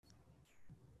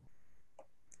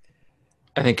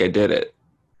I think I did it.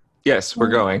 Yes, we're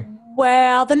going.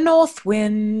 Where the north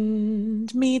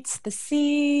wind meets the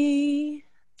sea,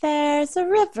 there's a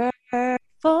river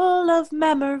full of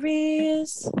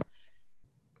memories.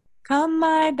 Come,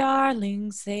 my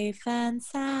darling, safe and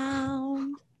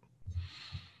sound.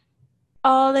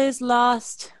 All is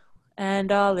lost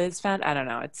and all is found. I don't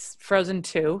know. It's Frozen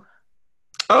 2.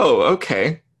 Oh,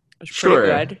 okay. It's Sure.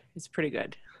 pretty good. It's pretty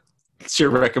good. It's your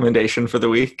recommendation for the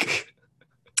week.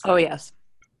 Oh, yes.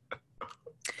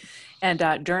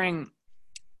 And during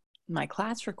my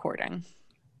class recording,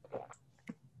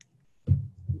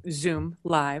 Zoom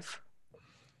live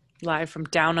from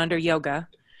Down Under Yoga,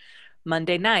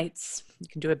 Monday nights, you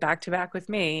can do it back to back with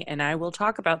me, and I will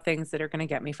talk about things that are going to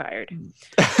get me fired.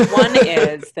 One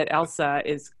is that Elsa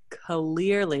is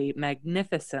clearly,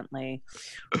 magnificently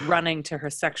running to her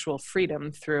sexual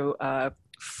freedom through a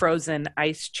frozen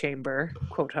ice chamber,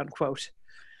 quote unquote.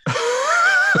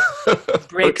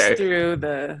 Breaks through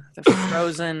the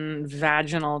frozen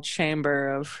vaginal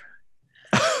chamber of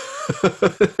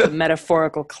the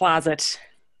metaphorical closet.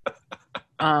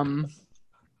 Oh,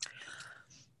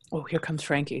 here comes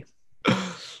Frankie.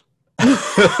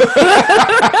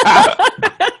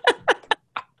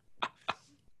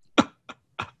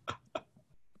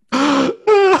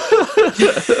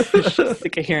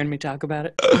 Sick of hearing me talk about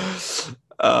it.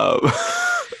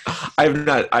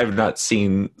 I've not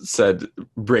seen said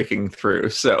breaking through,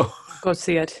 so go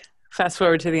see it. Fast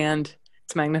forward to the end.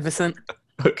 It's magnificent.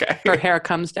 Okay. Her hair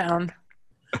comes down.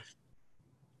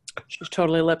 She's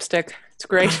totally lipstick. It's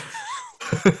great.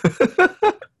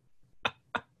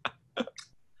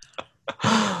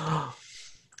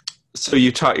 So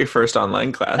you taught your first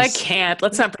online class? I can't.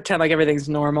 Let's not pretend like everything's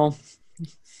normal.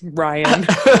 Ryan.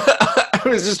 I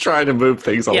was just trying to move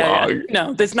things along. Yeah.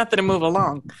 No, there's nothing to move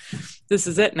along. This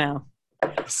is it now.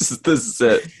 This is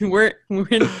it. We're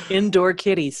indoor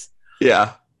kitties.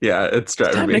 Yeah, it's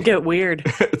driving Time me. to get weird.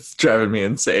 It's driving me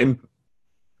insane.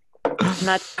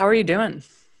 How are you doing?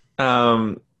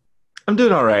 I'm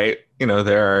doing all right. You know,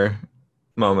 there are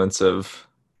moments of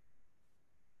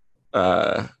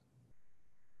where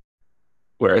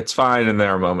it's fine, and there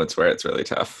are moments where it's really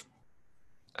tough.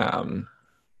 How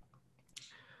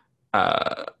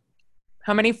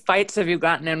many fights have you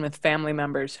gotten in with family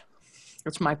members?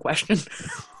 That's my question.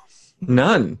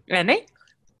 None. Any?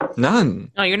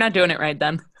 None. Oh, you're not doing it right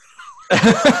then. You've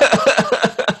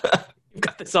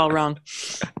got this all wrong.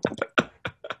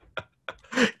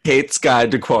 Kate's Guide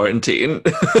to Quarantine.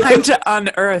 Time to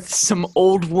unearth some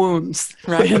old wounds,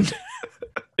 Ryan.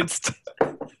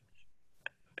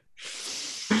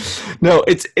 No,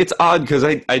 it's odd because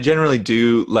I generally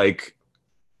do like.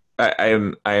 I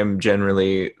am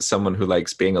generally someone who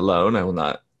likes being alone. I will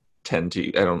not tend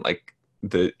to. I don't like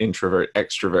the introvert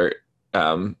extrovert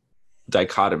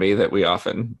dichotomy that we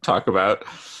often talk about.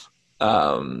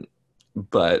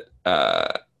 But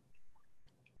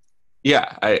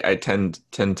yeah, I tend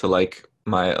to like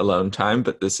my alone time.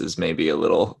 But this is maybe a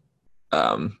little.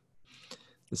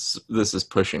 This is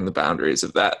pushing the boundaries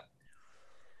of that.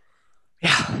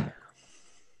 Yeah,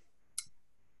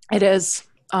 it is.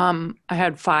 I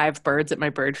had 5 birds at my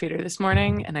bird feeder this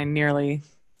morning, and I nearly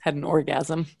had an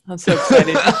orgasm. I'm so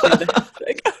excited to see that.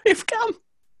 Like, oh, you've come.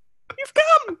 You've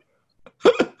come.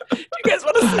 Do you guys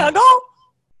want to snuggle?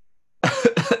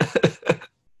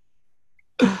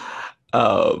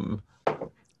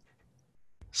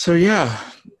 So yeah,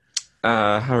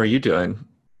 how are you doing?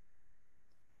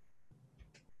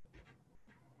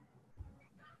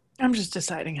 I'm just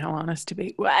deciding how honest to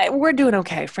be. We're doing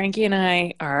okay. Frankie and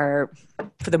I are,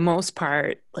 for the most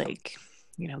part, like,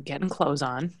 you know, getting clothes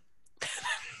on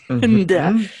and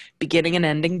beginning and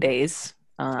ending days.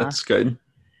 That's good.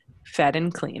 Fed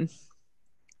and clean.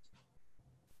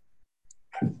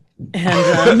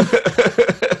 And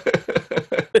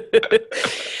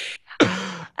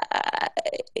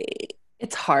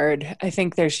it's hard. I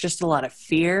think there's just a lot of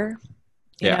fear,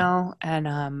 you know, and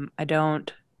I'm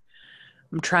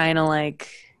trying to like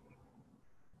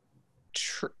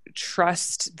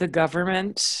trust the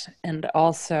government. And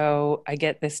also I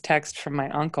get this text from my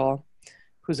uncle,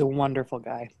 who's a wonderful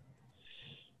guy.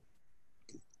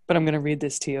 But I'm going to read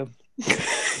this to you.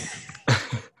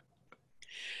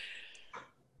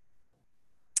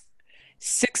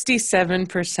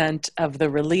 67% of the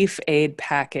relief aid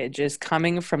package is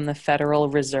coming from the Federal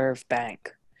Reserve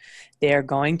Bank. They are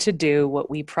going to do what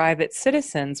we private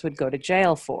citizens would go to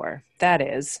jail for. That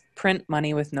is, print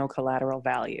money with no collateral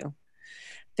value.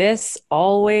 This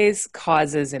always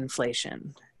causes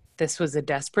inflation. This was a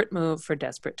desperate move for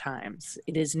desperate times.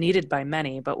 It is needed by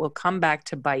many, but will come back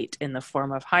to bite in the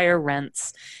form of higher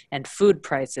rents and food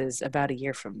prices about a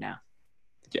year from now.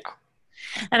 Yeah.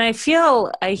 And I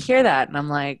hear that and I'm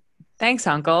like, thanks,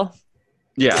 Uncle.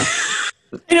 Yeah.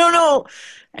 I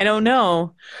don't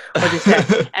know what to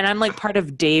say. And I'm like part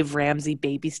of Dave Ramsey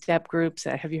baby step groups.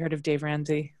 Have you heard of Dave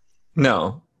Ramsey?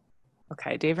 No.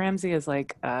 Okay. Dave Ramsey is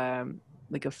like a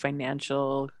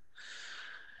financial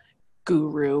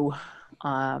guru,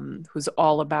 who's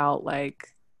all about like,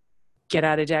 get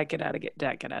out of debt, get out of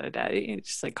debt, get out of debt. It's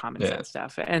just like common sense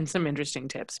stuff and some interesting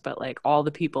tips. But like all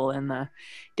the people in the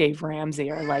Dave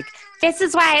Ramsey are like, this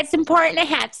is why it's important to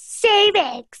have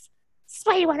savings. This is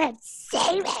why you want to have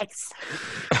savings.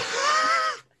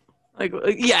 Like,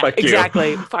 yeah, Fuck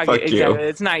exactly. you. Fuck Fuck exactly. you.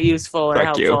 It's not useful or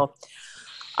Fuck helpful.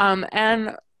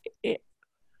 And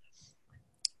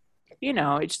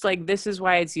it's like, this is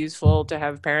why it's useful to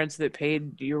have parents that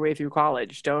paid your way through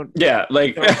college. Don't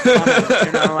comment.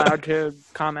 You're not allowed to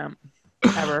comment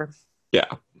ever. Yeah.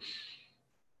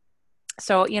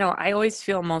 So, I always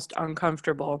feel most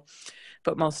uncomfortable,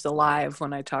 but most alive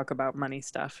when I talk about money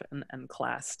stuff and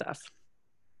class stuff,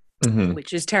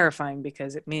 which is terrifying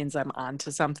because it means I'm onto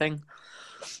something.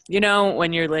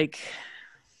 When you're like,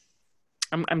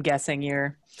 I'm guessing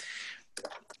your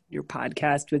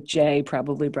podcast with Jay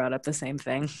probably brought up the same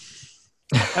thing.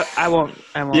 I won't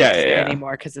say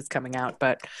anymore because it's coming out.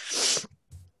 But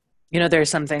there are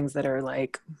some things that are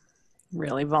like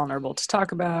really vulnerable to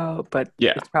talk about, but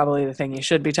it's probably the thing you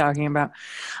should be talking about.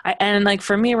 And like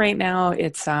for me right now,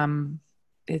 it's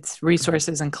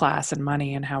resources and class and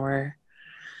money and how we're.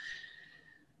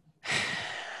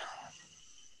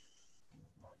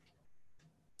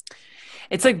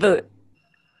 It's like the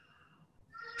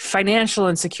financial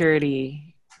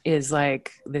insecurity is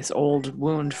like this old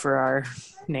wound for our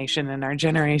nation and our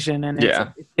generation. And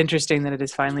it's interesting that it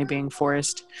is finally being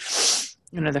forced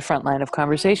into the front line of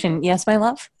conversation. Yes, my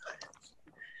love?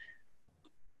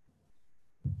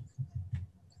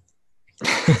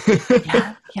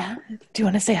 Yeah. Do you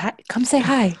want to say hi? Come say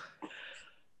hi.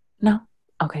 No?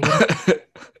 Okay.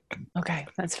 Okay,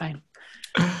 that's fine.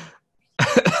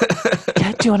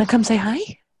 Yeah, do you want to come say hi?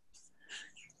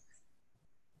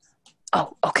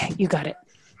 Oh, okay, you got it.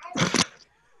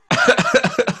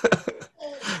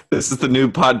 This is the new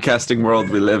podcasting world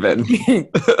we live in.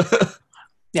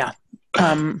 Yeah.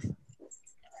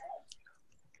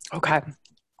 Okay.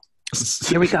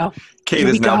 Here we go. Kate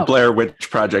is now Blair Witch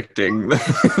projecting.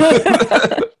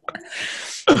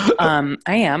 I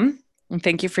am. And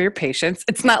thank you for your patience.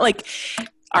 It's not like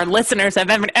our listeners have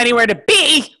anywhere to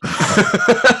be.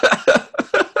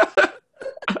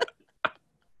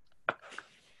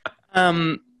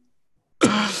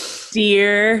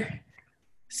 Dear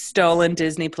stolen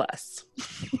Disney Plus.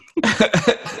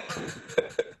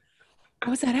 What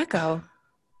was that echo?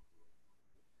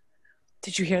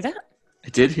 Did you hear that? I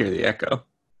did hear the echo.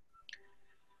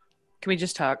 Can we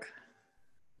just talk?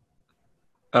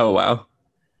 Oh, wow.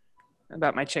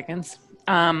 About my chickens.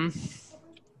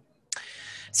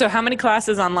 So how many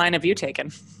classes online have you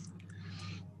taken?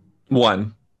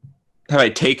 1. Have I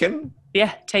taken?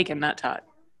 Yeah, taken, not taught.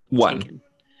 1. Taken.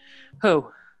 Who?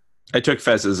 I took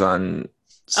Fezzes on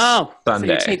Sunday.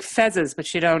 So you take Fezzes,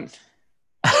 but you don't.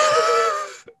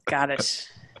 Got it.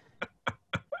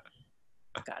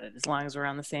 Got it. As long as we're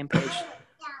on the same page.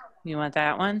 You want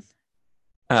that one?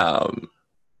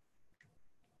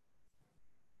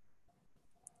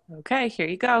 Okay, here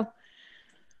you go.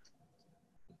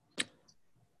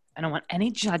 I don't want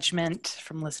any judgment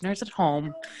from listeners at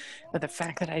home for the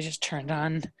fact that I just turned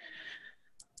on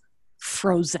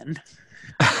Frozen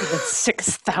for the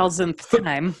 6,000th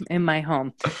time in my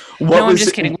home. I'm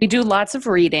just kidding. We do lots of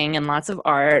reading and lots of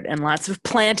art and lots of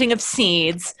planting of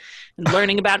seeds and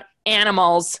learning about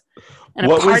animals and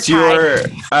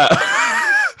apartheid.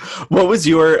 What was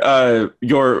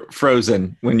your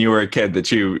Frozen when you were a kid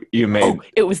that you made? Oh,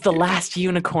 it was The Last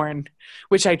Unicorn,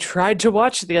 which I tried to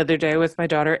watch the other day with my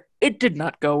daughter. It did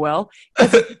not go well.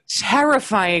 It's a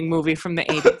terrifying movie from the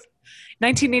 80s.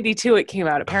 1982 it came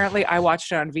out. Apparently I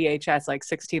watched it on VHS like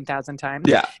 16,000 times.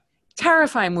 Yeah.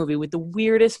 Terrifying movie with the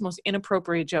weirdest, most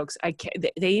inappropriate jokes.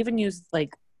 They even use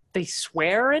like, they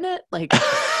swear in it. Like,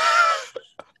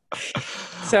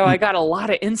 so I got a lot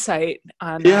of insight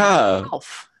on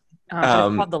Elf.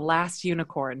 It's called The Last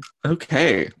Unicorn.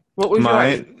 Okay. What was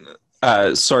mine?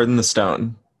 Sword in the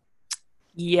Stone.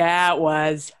 Yeah, it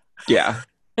was. Yeah.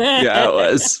 Yeah, it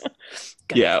was.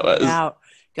 Yeah, it was.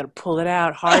 Got to pull it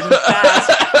out hard and fast.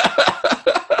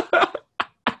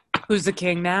 Who's the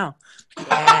king now?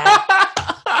 Yeah.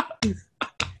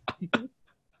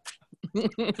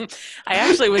 I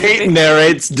actually was. Kate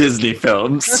narrates Disney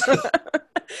films.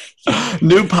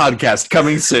 New podcast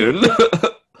coming soon.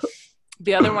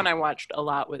 The other one I watched a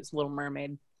lot was Little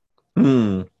Mermaid.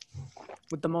 Mm.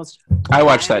 with the most I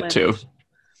watched that too.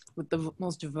 With the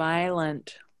most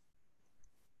violent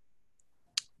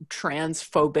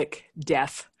transphobic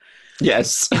death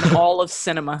Yes. in all of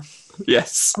cinema.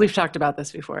 Yes. We've talked about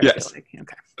this before, I feel like.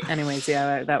 Okay. Anyways,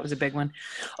 yeah, that was a big one.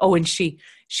 Oh, and she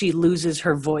loses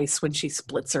her voice when she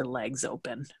splits her legs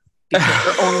open because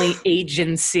her only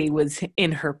agency was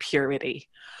in her purity.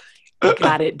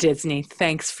 Got it, Disney.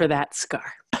 Thanks for that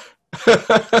scar.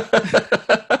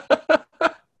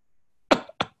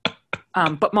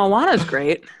 But Moana's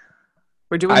great.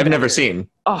 I've never seen.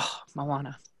 Oh,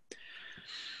 Moana.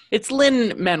 It's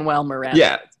Lin-Manuel Miranda.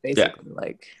 Yeah. It's basically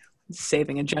like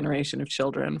saving a generation of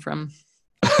children from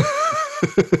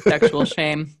sexual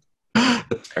shame.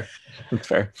 That's fair. That's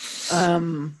fair.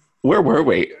 Where were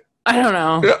we? I don't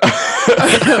know.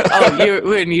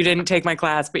 Oh, you didn't take my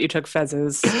class, but you took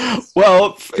Fez's.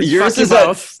 Well, yours is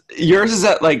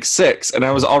at like 6, and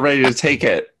I was all ready to take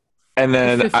it. And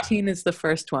then 15 is the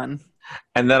first one.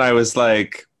 And then I was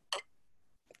like,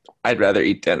 I'd rather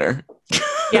eat dinner.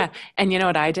 Yeah. And you know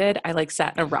what I did? I like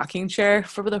sat in a rocking chair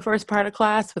for the first part of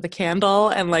class with a candle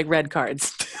and like read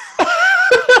cards.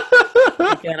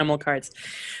 Like animal cards.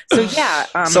 So yeah.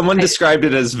 Someone described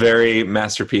it as very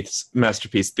masterpiece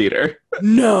theater.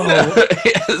 No.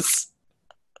 Yes.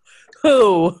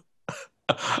 Who?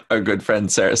 Our good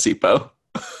friend Sarah Sipo.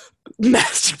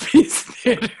 Masterpiece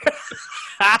theater.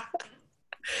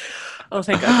 Oh,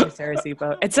 thank God for Sarah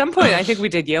Sipo. At some point, I think we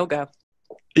did yoga.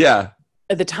 Yeah.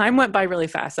 The time went by really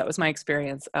fast. That was my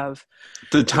experience of.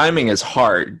 The timing is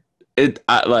hard.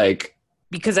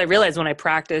 Because I realized when I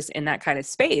practice in that kind of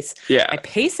space, my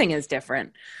pacing is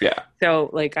different. Yeah. So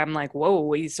like, I'm like, whoa,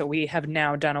 we have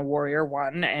now done a warrior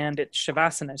one and it's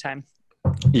Shavasana time.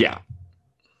 Yeah.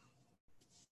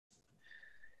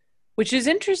 Which is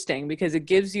interesting because it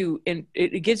gives you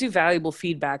valuable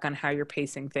feedback on how you're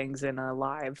pacing things in a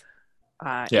live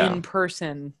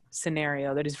in-person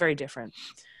scenario that is very different.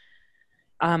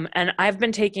 And I've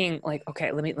been taking let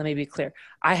me be clear.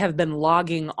 I have been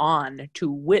logging on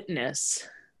to witness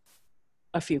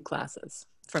a few classes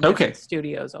from different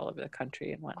studios all over the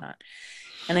country and whatnot.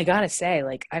 And I gotta say,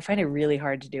 I find it really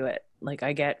hard to do it.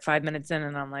 I get 5 minutes in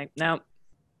and I'm like, nope.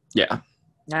 Yeah.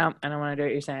 No, I don't want to do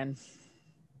what you're saying.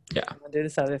 Yeah. I'm gonna do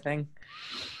this other thing.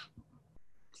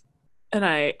 And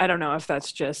I don't know if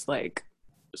that's just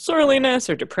surliness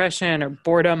or depression or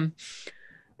boredom.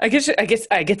 I guess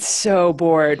I get so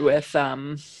bored with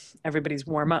everybody's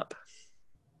warm up.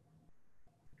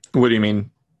 What do you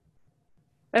mean?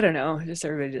 I don't know. Just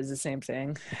everybody does the same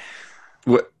thing.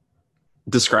 What?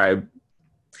 Describe.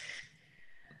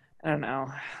 I don't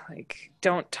know.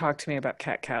 Don't talk to me about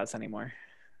cat cows anymore.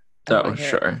 Oh,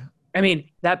 sure. I mean,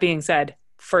 that being said,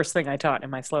 first thing I taught in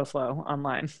my slow flow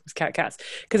online was cat cows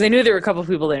because I knew there were a couple of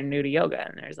people that are new to yoga,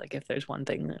 and there's if there's one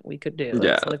thing that we could do,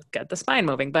 let's get the spine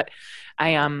moving. But I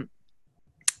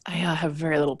have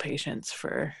very little patience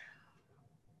for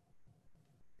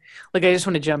I just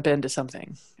want to jump into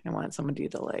something. I want somebody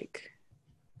to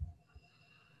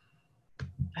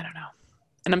I don't know.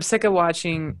 And I'm sick of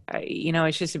watching.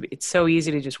 It's so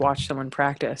easy to just watch someone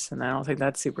practice, and I don't think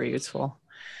that's super useful.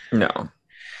 No.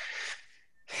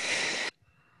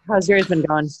 How's yours been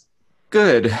going?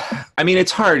 Good. I mean,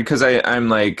 it's hard because I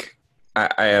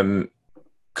am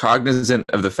cognizant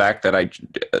of the fact that I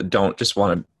don't just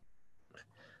want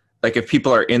to, if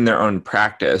people are in their own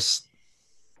practice,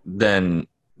 then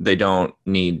they don't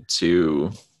need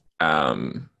to,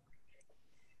 I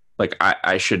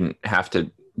shouldn't have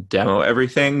to demo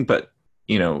everything, but,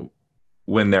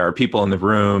 when there are people in the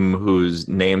room whose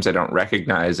names I don't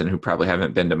recognize and who probably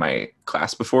haven't been to my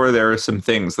class before, there are some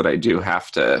things that I do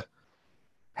have to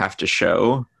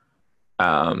show.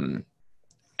 And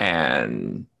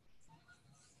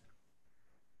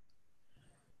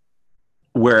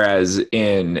whereas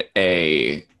in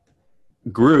a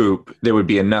group, there would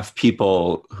be enough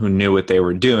people who knew what they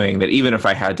were doing that even if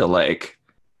I had to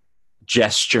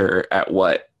gesture at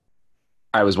what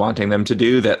I was wanting them to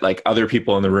do, that other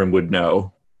people in the room would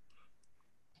know,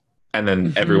 and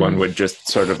then everyone would just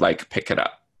sort of pick it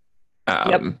up.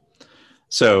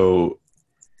 So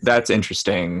that's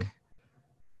interesting.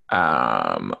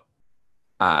 I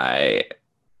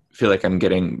feel like I'm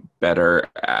getting better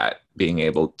at being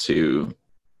able to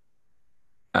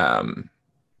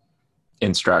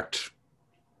instruct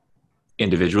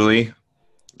individually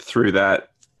through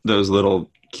those little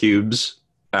cubes.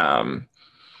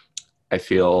 I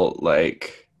feel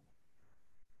like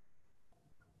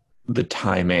the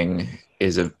timing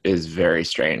is very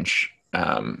strange.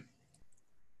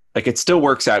 It still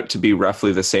works out to be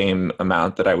roughly the same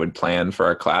amount that I would plan for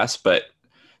a class, but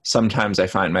sometimes I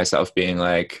find myself being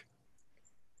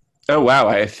oh wow,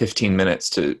 I have 15 minutes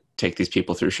to take these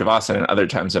people through Shavasana, and other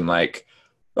times I'm like,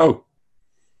 oh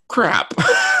crap,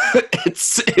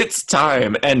 it's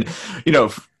time. And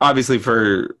obviously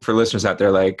for listeners out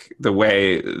there, like the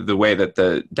way that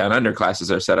the Down Under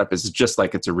classes are set up is just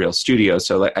like it's a real studio.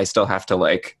 So like I still have to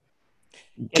like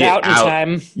Get out in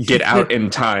time. get out in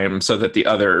time so that the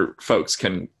other folks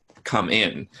can come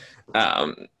in.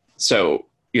 So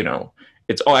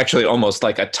it's actually almost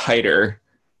like a tighter.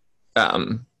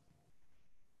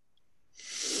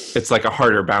 It's like a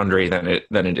harder boundary than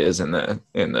it is in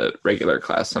the regular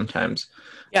class sometimes.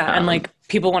 Yeah, and like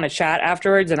people want to chat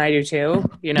afterwards, and I do too.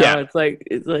 Yeah. It's like,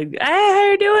 hey,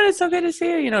 how you doing? It's so good to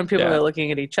see you. And people are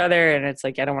looking at each other, and it's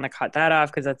like, I don't want to cut that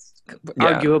off because that's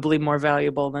arguably more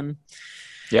valuable than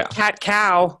cat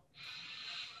cow.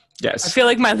 Yes. I feel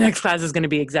like my next class is going to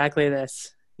be exactly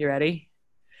this. You ready?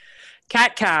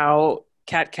 Cat cow.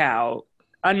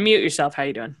 Unmute yourself. How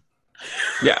you doing?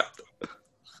 Yeah.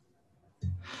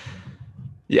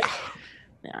 Yeah.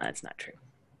 No, that's not true.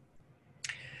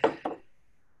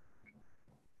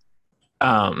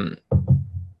 I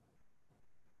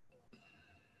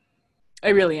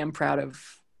really am proud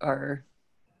of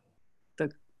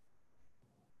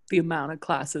the amount of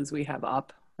classes we have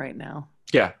up right now.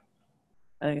 Yeah.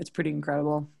 I think it's pretty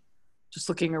incredible. Just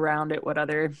looking around at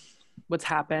what's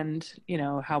happened,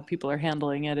 how people are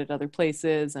handling it at other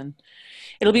places. And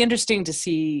it'll be interesting to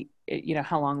see,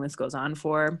 how long this goes on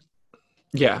for.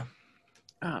 Yeah.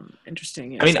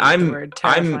 Interesting. I mean,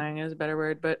 terrifying is a better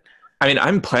word, but I mean,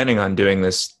 I'm planning on doing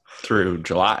this through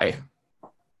July.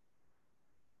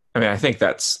 I mean, I think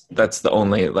that's the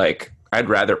only, like, I'd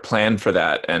rather plan for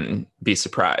that and be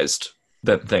surprised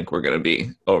than think we're going to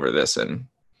be over this and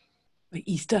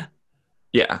Easter.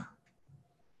 Yeah.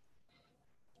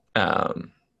 But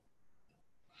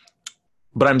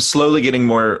I'm slowly getting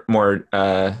more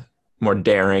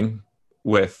daring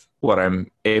with what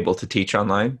I'm able to teach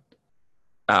online,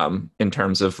 in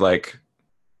terms of like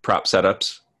prop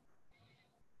setups,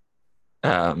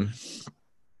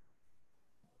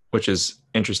 which is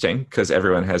interesting because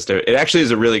everyone has to. It actually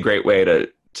is a really great way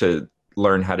to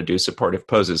learn how to do supportive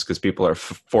poses because people are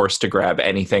forced to grab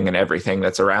anything and everything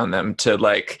that's around them to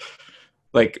like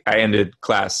I ended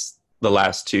class the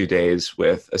last 2 days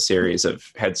with a series of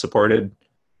head supported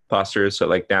postures. So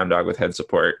like down dog with head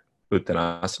support,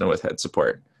 Uttanasana with head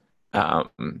support.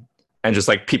 And just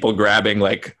like people grabbing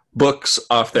like books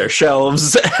off their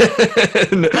shelves.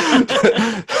 And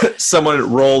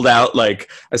someone rolled out,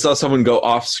 like I saw someone go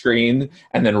off screen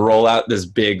and then roll out this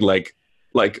big like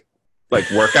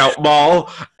workout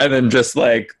ball and then just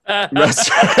like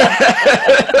rest.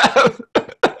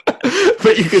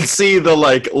 But you could see the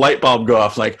like light bulb go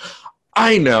off like,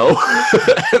 I know.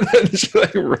 And then she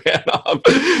like ran off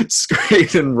screen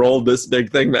and rolled this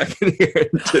big thing back in here.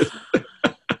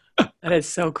 That is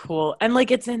so cool. And like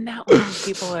it's in that one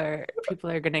people are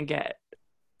gonna get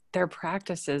their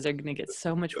practices are gonna get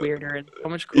so much weirder and so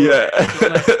much cooler. Yeah. So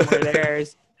much more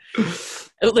theirs.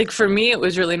 Like for me it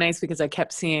was really nice because I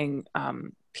kept seeing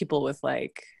people with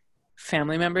like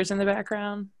family members in the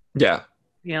background. Yeah.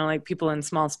 Like people in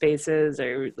small spaces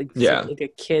or like, like a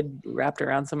kid wrapped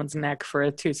around someone's neck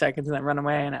for 2 seconds and then run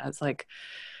away. And I was like,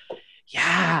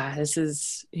 yeah, this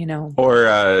is,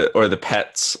 Or the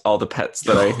pets, all the pets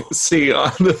that I see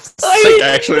on this. Like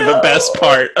actually the best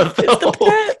part of the whole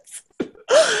pets.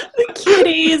 The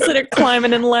kitties that are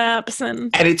climbing in laps.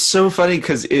 And it's so funny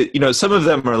because, some of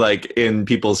them are like in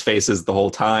people's faces the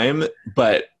whole time.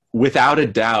 But without a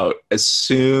doubt, as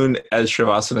soon as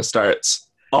Shavasana starts,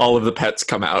 all of the pets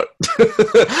come out.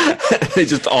 They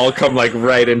just all come like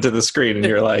right into the screen and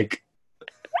you're like,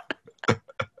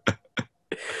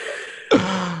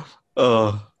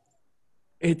 oh,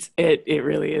 it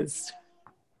really is.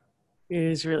 It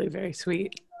is really very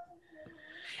sweet.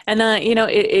 And,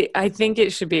 I think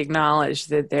it should be acknowledged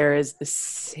that there is the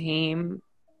same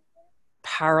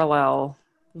parallel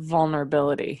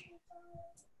vulnerability.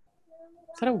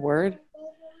 Is that a word?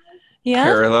 Yeah.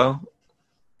 Parallel.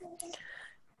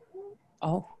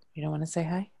 Oh, you don't want to say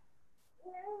hi?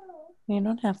 You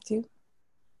don't have to.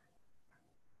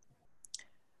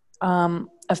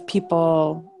 Of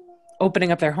people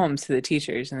opening up their homes to the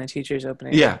teachers and the teachers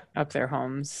opening up their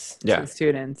homes to the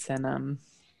students. And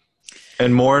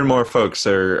more and more folks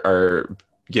are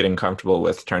getting comfortable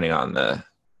with turning on their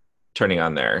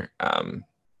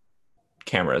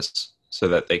cameras so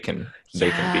that they can be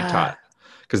taught.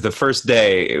 Because the first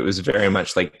day, it was very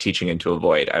much like teaching into a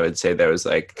void. I would say there was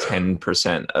like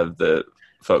 10% of the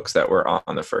folks that were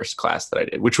on the first class that I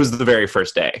did, which was the very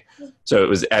first day. So it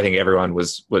was, I think everyone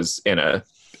was in a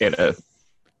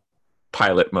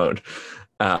pilot mode.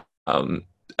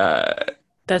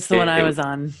 That's the one I was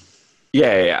on.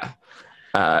 Yeah.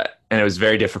 And it was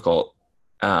very difficult.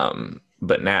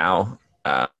 But now,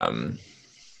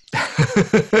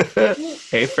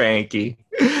 hey, Frankie.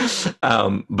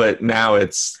 But now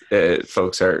it's,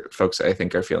 folks I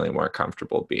think are feeling more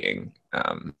comfortable being,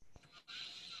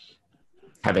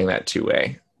 having that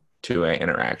two-way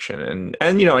interaction. And,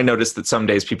 I noticed that some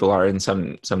days people are and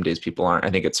some days people aren't.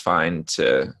 I think it's fine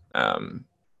to,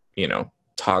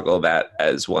 toggle that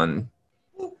as one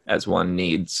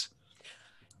needs.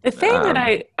 The thing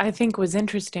that I think was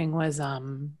interesting was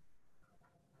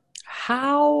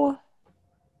how,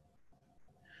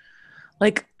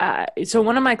 like, so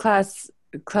one of my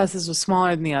classes was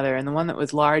smaller than the other, and the one that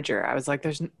was larger, I was like,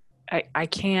 I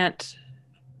can't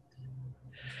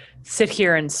sit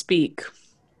here and speak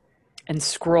and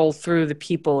scroll through the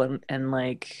people and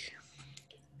like,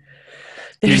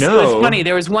 it was funny.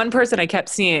 There was one person I kept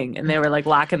seeing, and they were like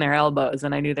locking their elbows,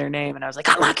 and I knew their name, and I was like,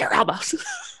 unlock your elbows.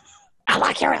 I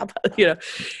like your elbow,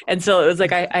 And so it was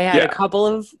like I had a couple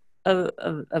of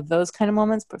those kind of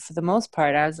moments, but for the most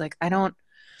part, I was like, I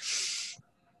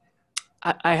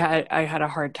had a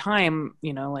hard time,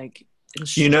 like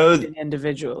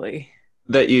individually.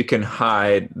 That you can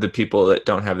hide the people that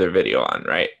don't have their video on,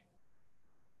 right?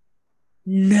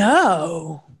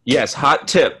 No. Yes, hot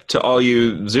tip to all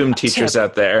you Zoom teachers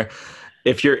out there.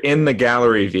 If you're in the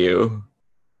gallery view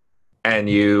and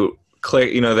you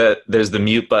click, that there's the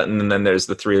mute button and then there's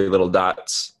the three little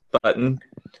dots button.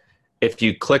 If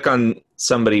you click on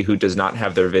somebody who does not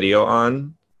have their video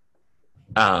on,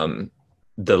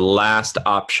 the last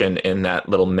option in that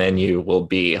little menu will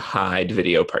be hide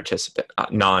video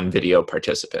non-video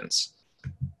participants.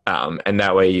 And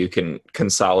that way you can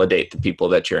consolidate the people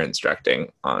that you're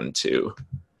instructing onto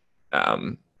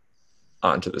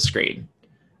the screen.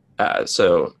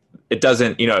 So it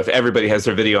doesn't, if everybody has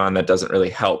their video on, that doesn't really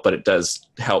help, but it does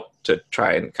help to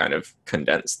try and kind of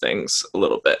condense things a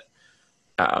little bit.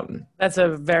 That's a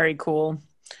very cool.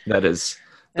 That is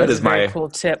my cool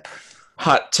tip.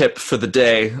 Hot tip for the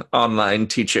day, online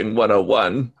teaching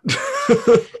 101.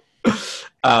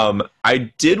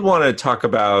 I did want to talk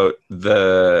about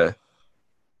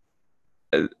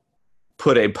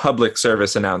put a public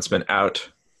service announcement out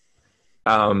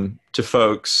to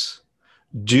folks.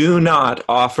 Do not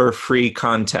offer free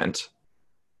content.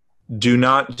 Do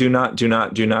not.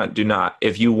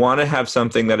 If you want to have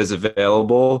something that is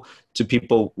available to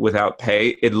people without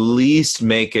pay, at least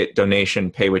make it donation,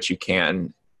 pay what you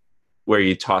can, where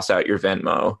you toss out your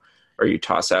Venmo or you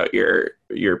toss out your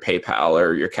PayPal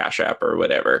or your Cash App or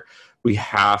whatever. We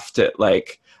have to,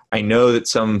 I know that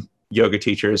some yoga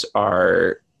teachers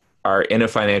are in a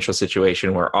financial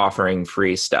situation where offering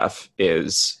free stuff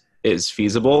is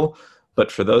feasible.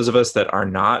 But for those of us that are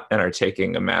not and are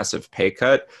taking a massive pay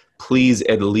cut, please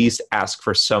at least ask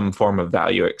for some form of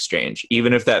value exchange.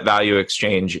 Even if that value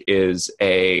exchange is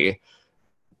a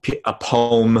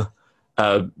poem,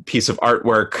 a piece of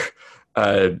artwork,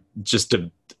 just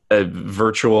a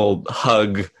virtual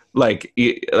hug. I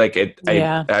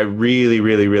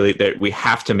really that we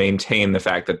have to maintain the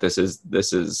fact that this is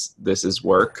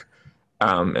work.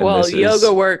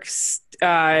 Yoga Works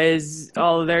is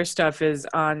all of their stuff is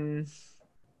on.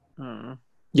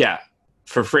 Yeah,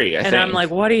 for free. I think. I'm like,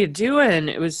 what are you doing?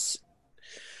 It was.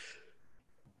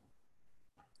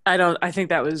 I think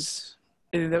that was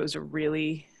a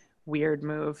really weird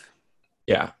move.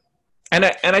 Yeah, and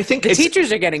I think the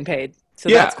teachers are getting paid, so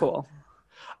that's cool.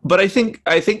 But I think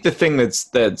the thing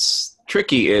that's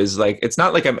tricky is it's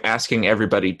not like I'm asking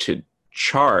everybody to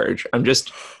charge. I'm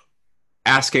just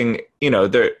asking,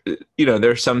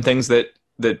 there's some things that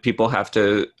people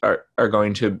are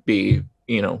going to be,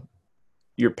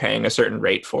 you're paying a certain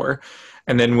rate for.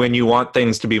 And then when you want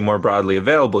things to be more broadly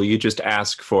available, you just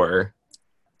ask for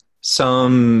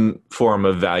some form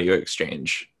of value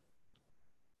exchange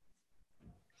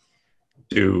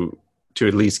to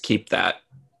at least keep that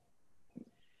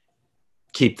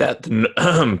the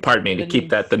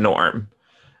norm.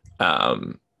 I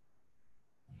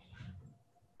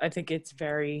think it's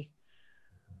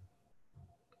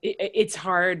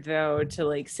hard though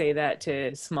to say that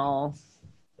to small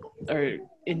or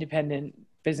independent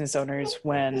business owners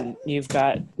when you've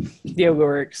got Yoga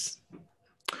Works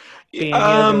being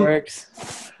Yoga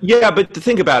Works. Yeah, but to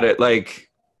think about it,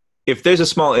 if there's a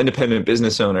small independent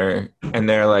business owner and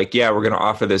they're like, yeah, we're going to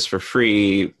offer this for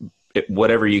free,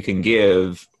 whatever you can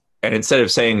give. And instead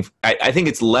of saying, I think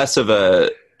it's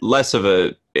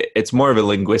it's more of a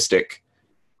linguistic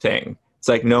thing. It's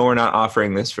like, no, we're not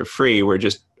offering this for free. We're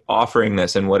just offering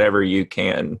this, and whatever you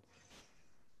can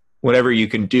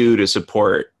do to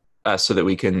support so that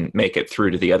we can make it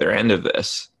through to the other end of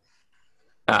this.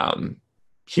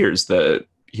 Here's the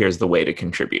way to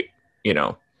contribute. You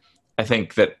know, I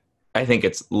think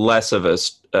it's less of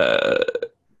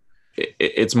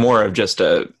it's more of just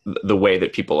the way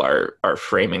that people are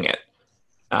framing it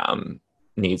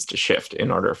needs to shift in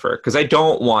order for, because I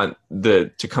don't want to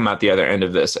come out the other end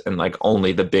of this and like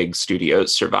only the big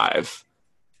studios survive.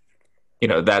 You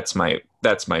know, that's my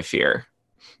fear.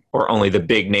 Or only the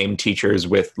big name teachers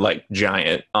with like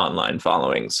giant online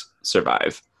followings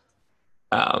survive.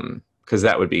 Because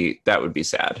that would be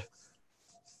sad.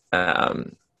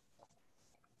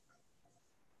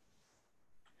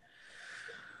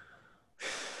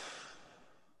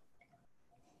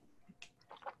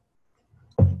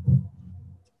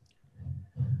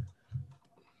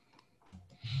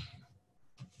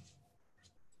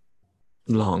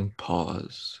 Long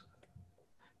pause.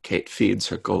 Kate feeds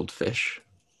her goldfish.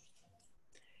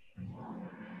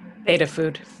 Beta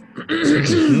food.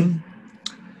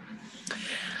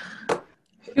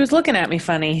 He was looking at me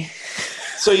funny.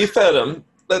 So you fed him.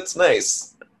 That's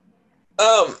nice.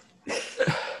 Do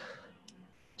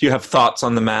you have thoughts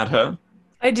on the matter?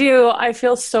 I do. I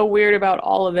feel so weird about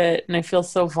all of it, and I feel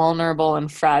so vulnerable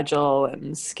and fragile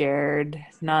and scared,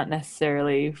 not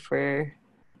necessarily for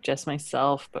just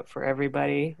myself, but for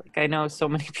everybody. Like, I know so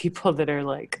many people that are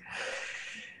like,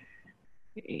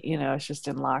 you know, it's just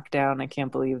in lockdown. I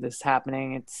can't believe this is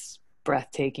happening. It's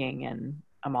breathtaking. And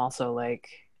I'm also like,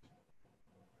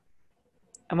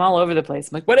 I'm all over the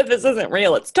place. I'm like, what if this isn't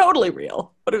real? It's totally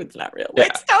real. What if it's not real? Yeah.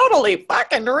 It's totally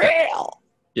fucking real.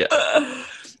 Yeah.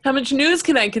 How much news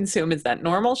can I consume? Is that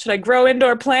normal? Should I grow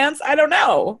indoor plants? I don't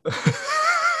know.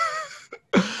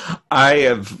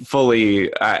 I've fully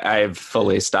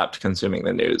stopped consuming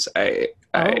the news. I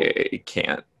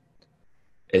can't.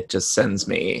 It just sends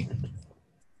me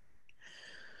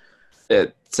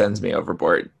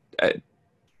overboard. I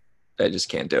just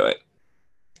can't do it.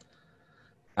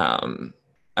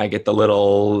 I get the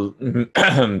little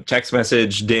text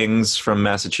message dings from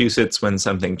Massachusetts when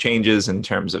something changes in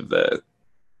terms of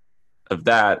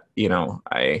that. You know,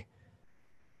 I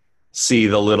see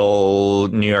the little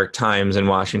New York Times and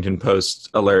Washington Post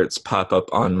alerts pop up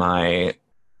on my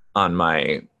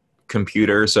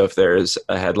computer. So if there's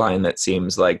a headline that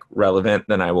seems like relevant,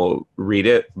 then I will read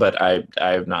it. But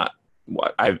I've not.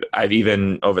 I've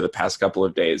even over the past couple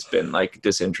of days been like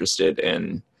disinterested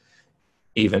in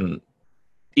even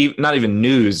not even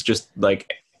news, just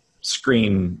like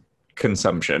screen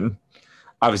consumption.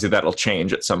 Obviously that'll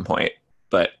change at some point,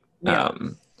 but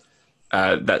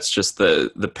that's just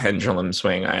the pendulum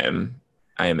swing I am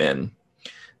in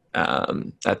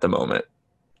at the moment,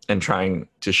 and trying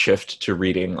to shift to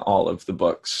reading all of the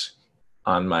books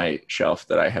on my shelf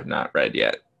that I have not read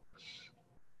yet.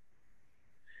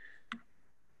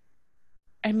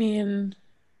 I mean,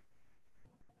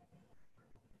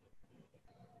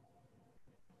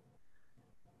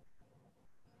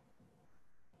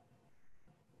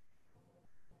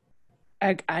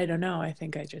 I don't know. I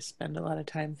think I just spend a lot of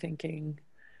time thinking,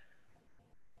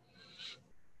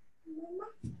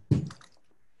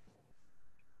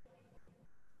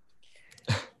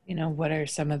 you know, what are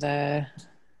some of the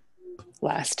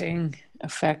lasting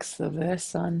effects of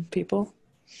this on people?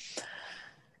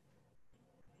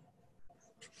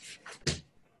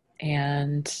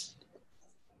 And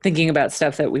thinking about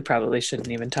stuff that we probably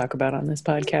shouldn't even talk about on this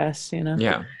podcast, you know?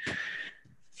 Yeah.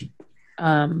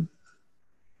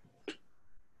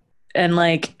 And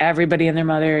like everybody and their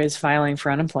mother is filing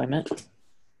for unemployment.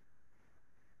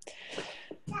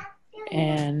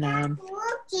 And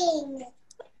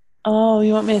oh,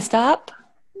 you want me to stop?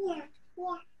 Yeah.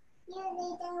 You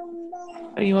lay down in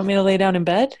bed. Oh, you want me to lay down in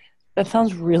bed? That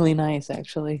sounds really nice,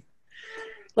 actually.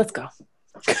 Let's go.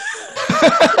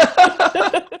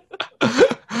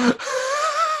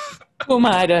 Who am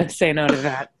I to say no to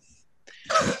that?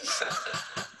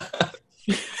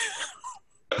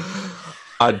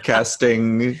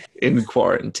 Podcasting in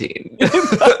quarantine.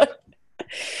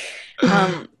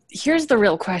 Here's the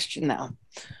real question, though.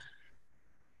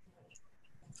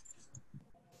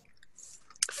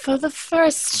 For the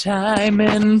first time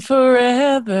in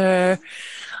forever,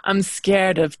 I'm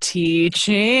scared of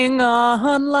teaching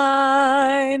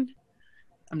online.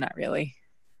 I'm not really.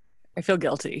 I feel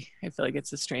guilty. I feel like it's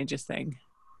the strangest thing.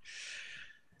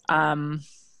 Are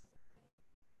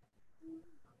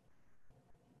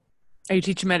you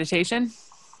teaching meditation?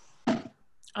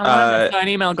 I saw an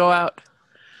email go out.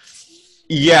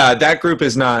 Yeah, that group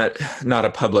is not a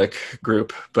public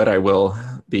group, but I will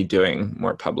be doing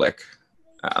more public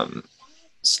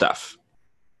stuff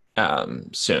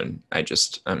soon.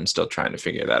 I'm still trying to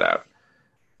figure that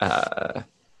out.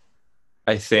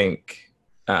 I think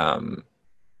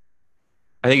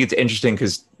it's interesting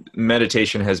because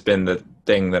meditation has been the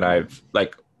thing that I've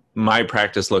like. My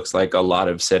practice looks like a lot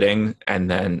of sitting and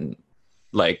then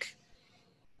like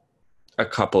a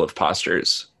couple of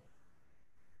postures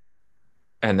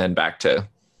and then back to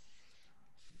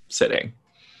sitting.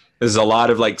 There's a lot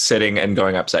of like sitting and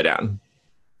going upside down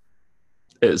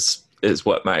is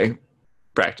what my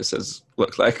practices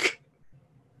look like.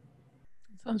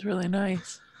 Sounds really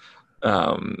nice.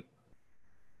 And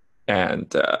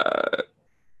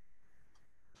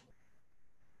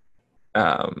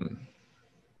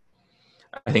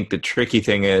I think the tricky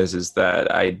thing is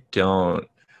that I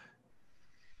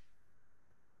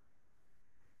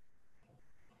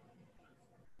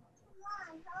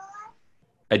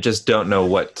just don't know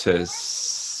what to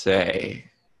say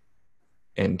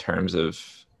in terms of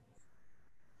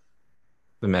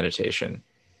the meditation.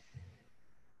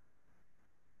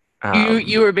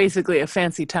 You were basically a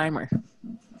fancy timer.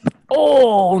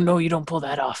 Oh, no, you don't pull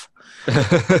that off.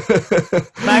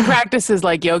 My practice is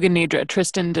like Yoga Nidra.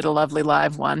 Tristan did a lovely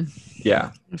live one.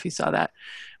 Yeah. If you saw that.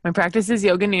 My practice is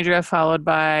Yoga Nidra followed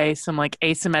by some like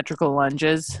asymmetrical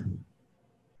lunges.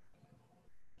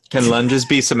 Can lunges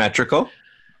be symmetrical?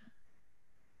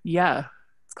 Yeah.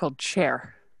 It's called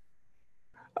chair.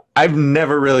 I've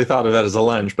never really thought of that as a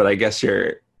lunge, but I guess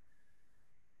I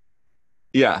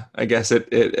guess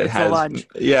it has a lunge.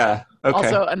 Yeah. Okay.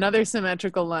 Also, another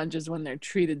symmetrical lunge is when they're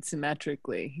treated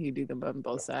symmetrically. You do them on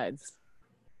both sides.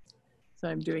 So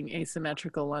I'm doing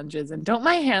asymmetrical lunges. And don't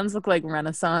my hands look like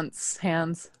Renaissance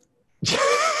hands?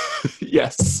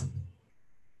 Yes.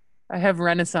 I have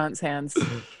Renaissance hands.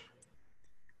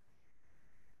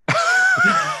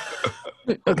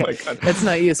 Okay, oh my God. That's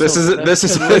not useful. This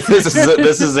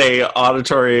is a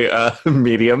auditory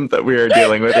medium that we are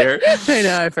dealing with here. I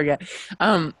know, I forget.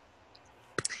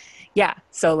 Yeah,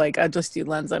 so like I'll just do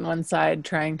lens on one side,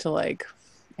 trying to like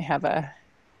have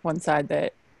one side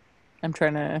that I'm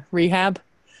trying to rehab.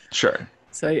 Sure.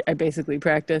 So I basically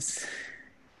practice,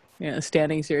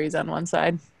 standing series on one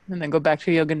side, and then go back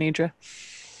to Yoga Nidra.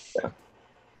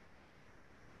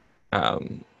 Yeah.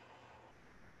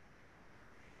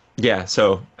 Yeah.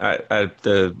 So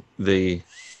the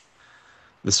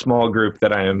small group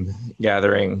that I am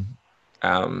gathering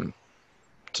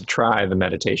to try the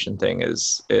meditation thing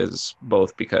is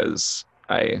both because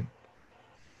I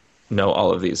know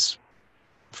all of these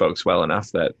folks well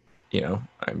enough that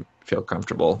I feel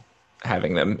comfortable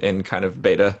having them in kind of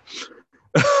beta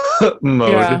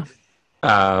mode.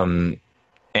 Yeah.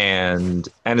 And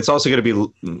it's also going to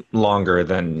be longer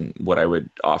than what I would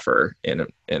offer in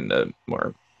the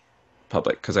more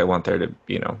public, because I want there to,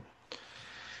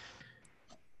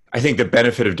 I think the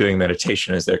benefit of doing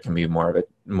meditation is there can be more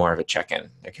of a check-in.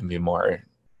 There can be more.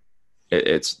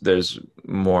 There's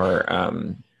more.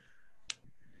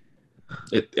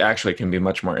 It actually can be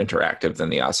much more interactive than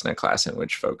the asana class, in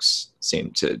which folks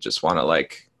seem to just want to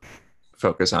like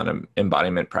focus on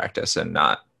embodiment practice and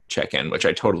not check in, which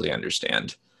I totally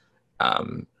understand.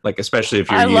 Like especially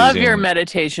if you're I love your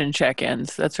meditation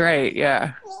check-ins. That's right.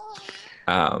 Yeah.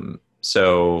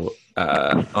 So,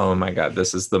 oh my God,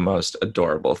 this is the most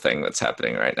adorable thing that's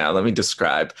happening right now. Let me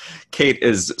describe. Kate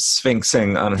is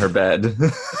sphinxing on her bed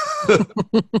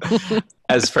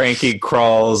as Frankie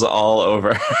crawls all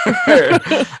over her.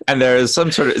 And there is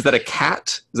some sort of, is that a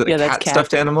cat? Is that a cat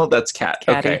stuffed animal? That's cat.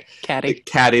 Catty. Okay. Catty.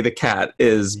 Catty the cat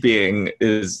is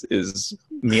is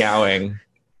meowing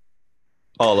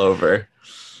all over.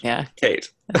 Yeah.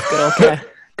 Kate. That's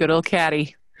good old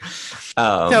Catty.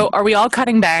 So are we all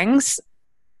cutting bangs?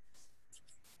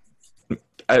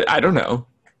 I don't know.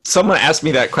 Someone asked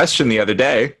me that question the other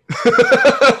day.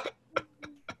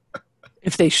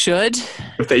 If they should?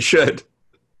 If they should.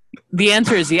 The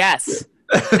answer is yes.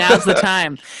 Now's the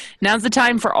time. Now's the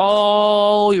time for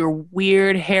all your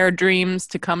weird hair dreams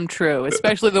to come true,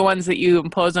 especially the ones that you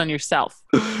impose on yourself.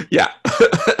 Yeah.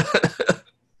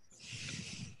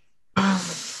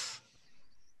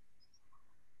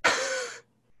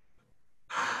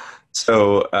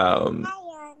 So,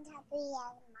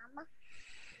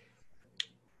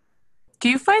 do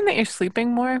you find that you're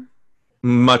sleeping more?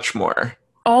 Much more.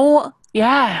 Oh,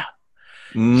 yeah.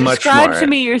 Much Describe more. to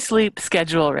me your sleep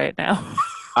schedule right now.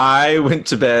 I went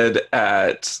to bed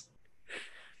at,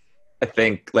 I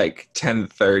think, like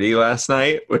 10:30 last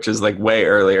night, which is like way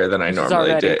earlier than I normally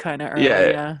already did. Kind of early,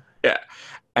 yeah.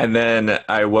 And then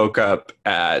I woke up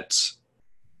at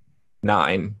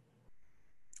 9.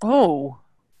 Oh.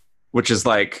 Which is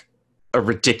like a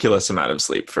ridiculous amount of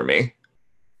sleep for me.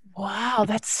 Wow,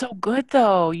 that's so good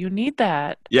though. You need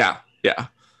that. Yeah.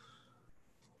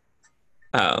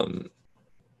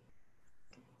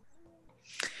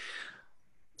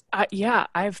 Yeah,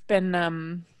 I've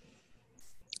been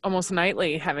almost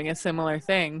nightly having a similar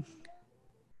thing.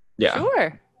 Yeah.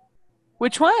 Sure.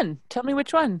 Which one? Tell me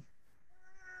which one.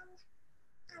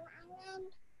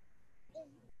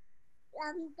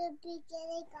 The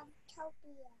beginning of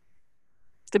Topia.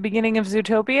 The beginning of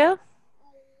Zootopia?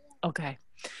 Okay.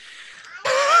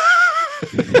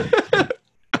 I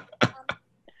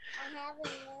have a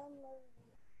new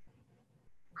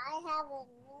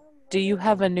movie. Do you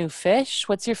have a new fish?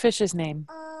 What's your fish's name?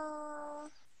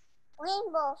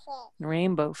 Rainbow fish.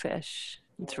 Rainbow fish.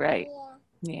 That's right.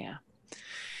 Yeah. Yeah.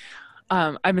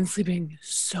 I've been sleeping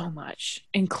so much,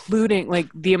 including like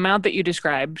the amount that you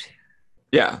described.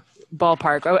 Yeah.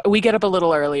 Ballpark. We get up a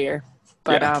little earlier,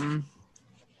 but Yeah.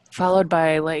 followed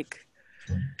by like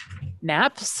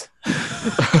naps.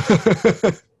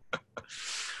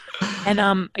 And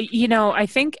I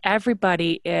think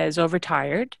everybody is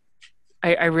overtired.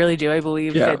 I really do. I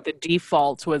believe that the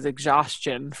default was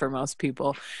exhaustion for most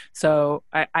people. So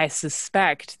I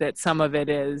suspect that some of it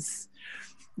is,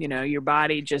 your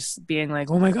body just being like,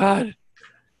 oh my God,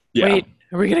 wait,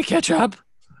 are we going to catch up?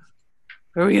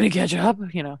 Are we going to catch up?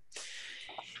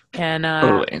 And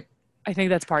Totally. I think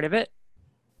that's part of it.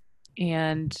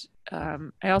 And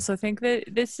I also think that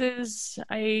this is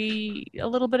a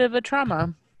little bit of a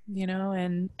trauma,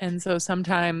 and so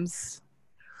sometimes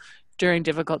during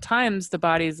difficult times, the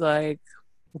body's like,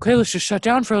 okay, let's just shut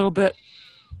down for a little bit.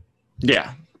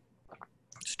 Yeah.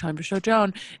 It's time to shut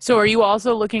down. So are you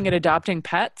also looking at adopting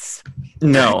pets?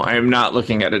 No, I'm not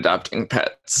looking at adopting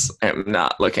pets. I'm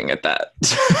not looking at that.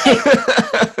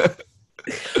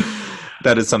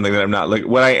 That is something that I'm not looking.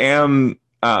 What I am,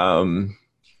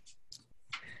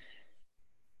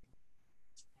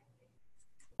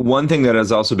 one thing that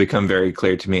has also become very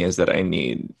clear to me is that I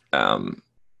need,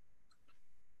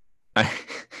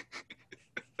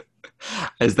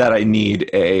 is that I need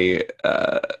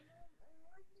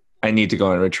I need to go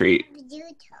on a retreat,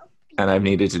 and I've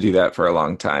needed to do that for a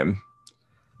long time,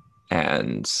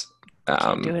 and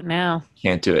can't do it now.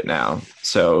 Can't do it now.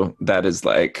 So that is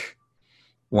like,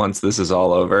 once this is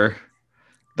all over,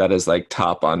 that is like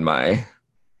top on my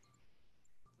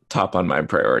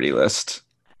priority list.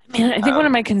 I mean, I think one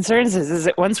of my concerns is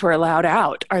that once we're allowed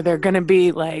out, are there going to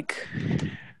be like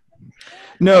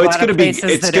no, it's going to be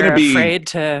afraid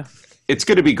to. It's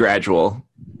going to be gradual,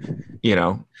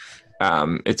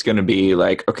 It's going to be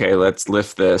like, okay, let's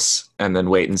lift this and then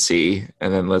wait and see,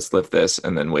 and then let's lift this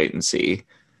and then wait and see.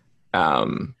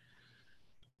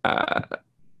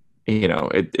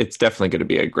 It's definitely going to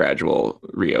be a gradual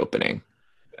reopening.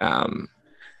 But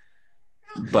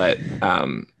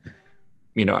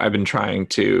I've been trying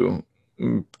to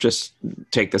just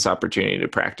take this opportunity to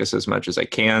practice as much as I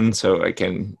can so I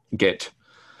can get,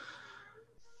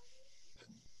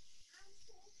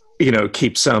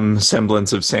 keep some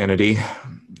semblance of sanity.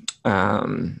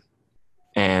 And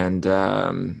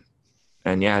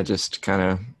yeah, just kind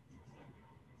of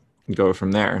go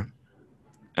from there.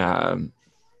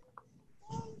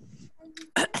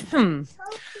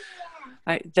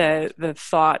 The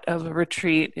thought of a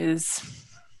retreat is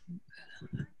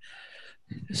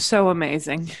so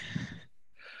amazing.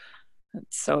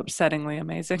 It's so upsettingly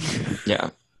amazing.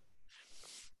 Yeah.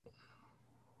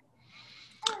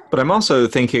 But I'm also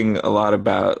thinking a lot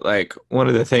about, like, one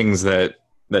of the things that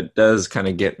does kind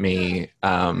of get me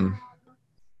I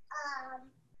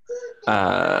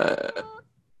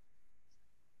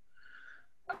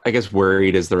guess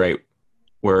worried is the right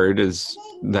word, is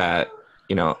that,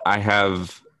 I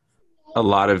have a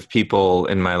lot of people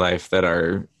in my life that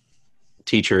are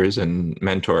teachers and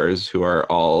mentors who are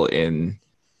all in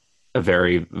a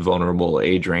very vulnerable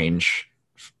age range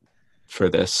for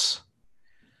this.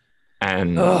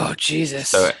 And oh, Jesus.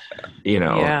 So,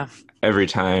 yeah. Every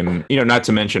time, not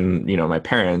to mention, my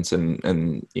parents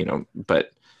and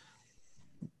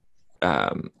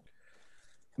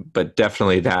but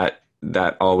definitely that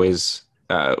always,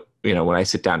 when I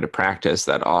sit down to practice,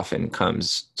 that often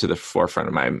comes to the forefront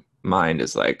of my mind,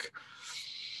 is like,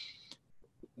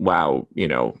 wow,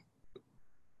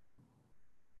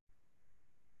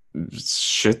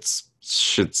 shit's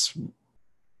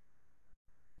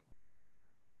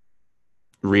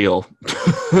real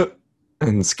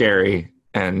and scary,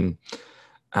 and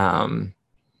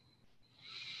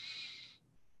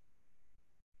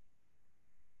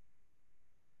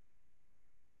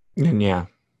yeah.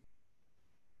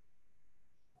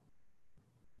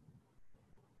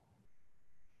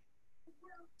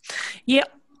 Yeah,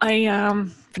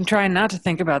 I been trying not to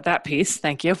think about that piece.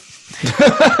 Thank you.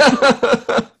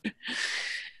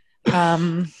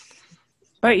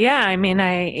 But yeah, I mean,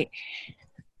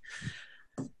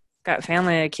 got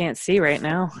family I can't see right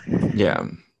now. Yeah.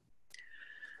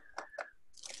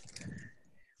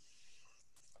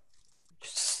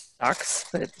 Sucks,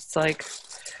 but it's like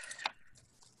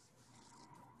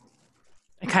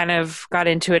I kind of got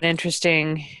into an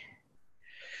interesting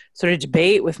sort of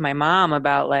debate with my mom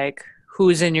about like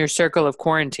who's in your circle of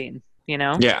quarantine, you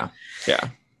know? Yeah. Yeah.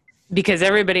 Because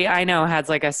everybody I know has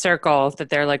like a circle that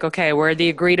they're like, okay, we're the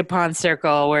agreed upon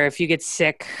circle where if you get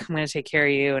sick, I'm going to take care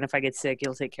of you. And if I get sick,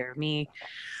 you'll take care of me.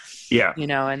 Yeah. You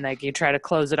know, and like you try to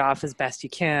close it off as best you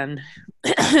can.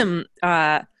 And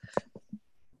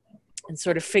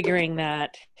sort of figuring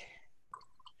that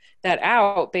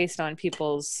out based on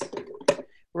people's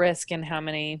risk and how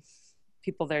many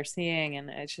people they're seeing. And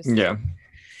it's just, Yeah.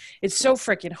 it's so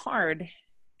freaking hard.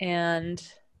 And,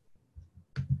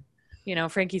 you know,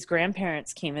 Frankie's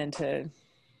grandparents came into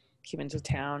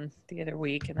town the other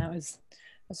week, and that was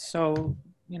so,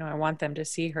 you know, I want them to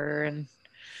see her. And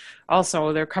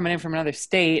also they're coming in from another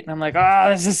state, and I'm like, oh,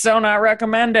 this is so not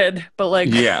recommended. But like,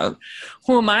 Yeah.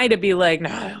 who am I to be like,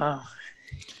 no,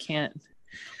 can't.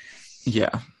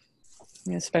 Yeah.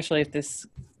 Especially if this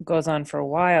goes on for a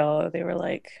while. They were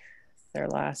like their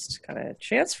last kind of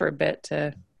chance for a bit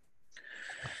to.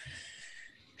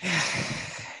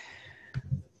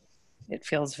 It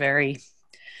feels very,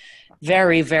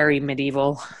 very, very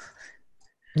medieval.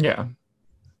 Yeah.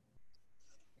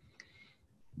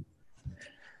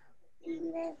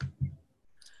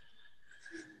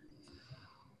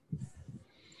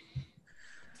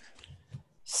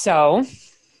 So,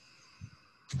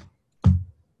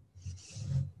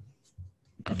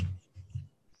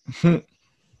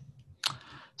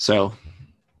 So,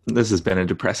 this has been a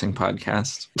depressing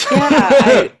podcast.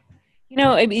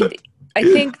 yeah, I mean, I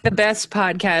think the best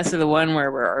podcasts are the one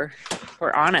where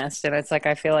we're honest, and it's like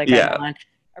I feel like I'm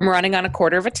running on a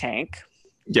quarter of a tank.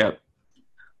 Yep.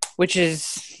 Which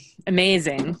is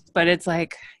amazing, but it's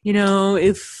like, you know,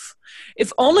 if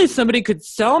only somebody could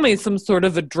sell me some sort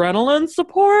of adrenaline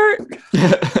support.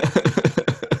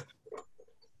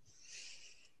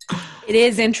 It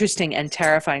is interesting and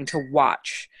terrifying to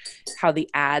watch how the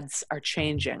ads are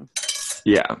changing.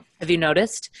 Yeah. Have you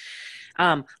noticed?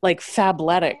 Like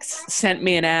Fabletics sent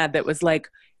me an ad that was like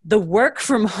the work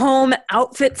from home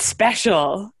outfit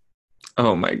special.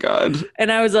 Oh my God.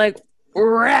 And I was like,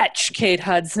 wretch, Kate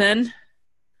Hudson.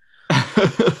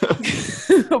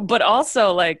 But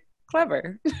also like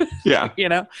clever. Yeah. You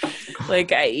know,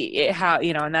 like how,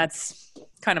 you know, and that's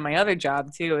kind of my other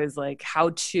job too, is like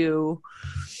how to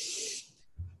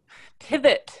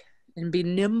pivot and be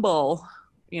nimble,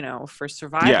 you know, for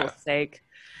survival's sake,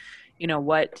 you know,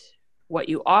 what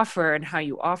you offer and how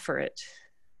you offer it.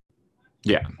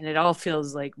 Yeah. And it all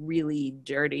feels like really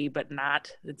dirty, but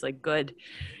not. It's like good.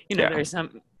 You know, there's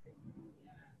some,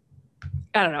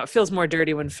 I don't know. It feels more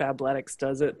dirty when Fabletics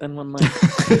does it than when like,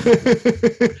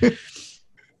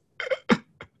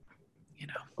 you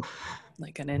know,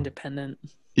 like an independent.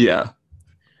 Yeah.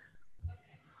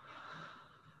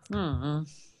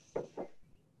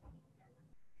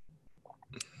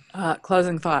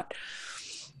 Closing thought.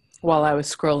 While I was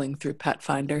scrolling through Pet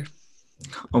Finder,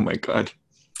 Oh my God.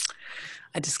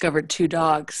 I discovered 2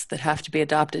 dogs that have to be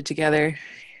adopted together.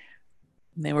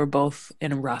 And they were both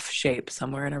in rough shape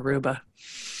somewhere in Aruba.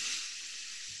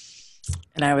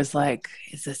 And I was like,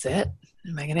 is this it?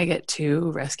 Am I going to get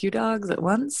 2 rescue dogs at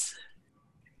once?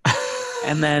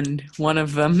 And then one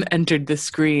of them entered the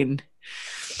screen.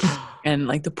 And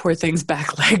like the poor thing's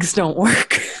back legs don't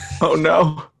work. Oh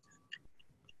no.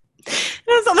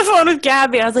 I was on the phone with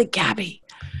Gabby. I was like, Gabby,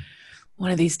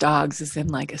 one of these dogs is in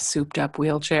like a souped up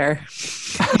wheelchair.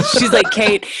 She's like,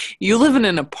 Kate, you live in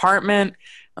an apartment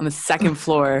on the 2nd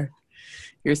floor.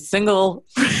 You're single.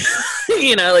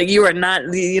 You know, like you are not,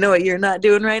 you know what you're not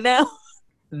doing right now?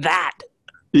 That.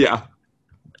 Yeah.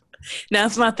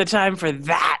 Now's not the time for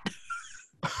that.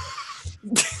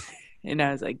 And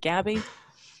I was like, Gabby.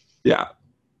 Yeah.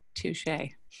 Touche.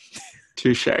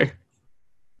 Touche.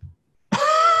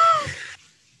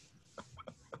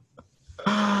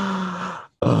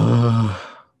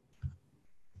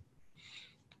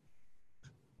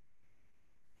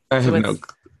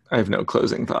 I have no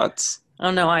closing thoughts.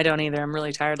 Oh no, I don't either. I'm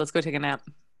really tired. Let's go take a nap.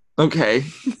 Okay.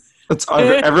 Let's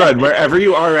everyone, wherever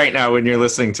you are right now when you're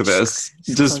listening to this,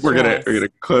 just we're gonna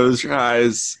close your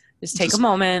eyes. Just take a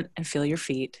moment and feel your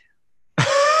feet.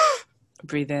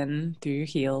 Breathe in through your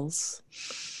heels.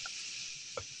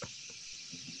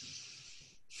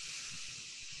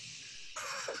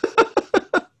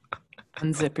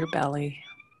 Unzip your belly.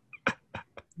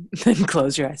 Then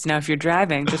close your eyes. Now, if you're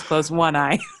driving, just close one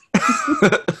eye.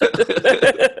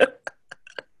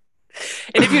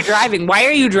 And if you're driving, why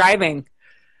are you driving?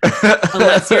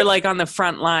 unless you're like on the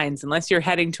front lines, unless you're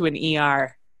heading to an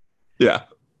ER. Yeah.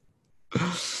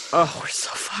 Oh, we're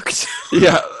so fucked.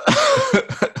 Yeah.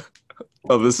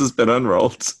 Oh, this has been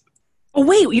Unrolled. Oh,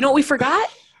 wait, you know what we forgot?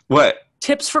 What?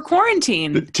 Tips for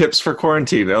quarantine. Tips for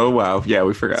quarantine. Oh, wow. Yeah,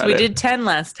 we forgot So we it. did 10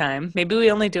 last time. Maybe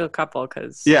we only do a couple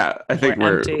because Yeah, I think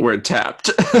empty. we're tapped.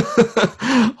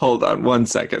 Hold on one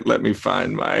second. Let me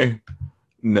find my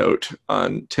note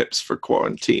on tips for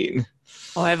quarantine.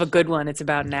 Oh, I have a good one. It's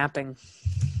about napping.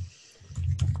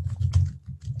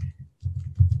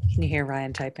 Can you hear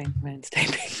Ryan typing? Ryan's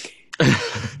typing.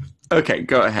 Okay,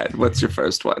 go ahead. What's your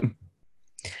first one?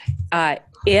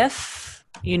 If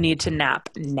you need to nap.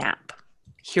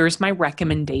 Here's my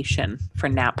recommendation for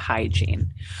nap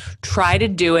hygiene. Try to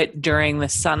do it during the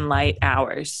sunlight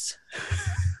hours.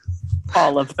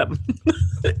 All of them.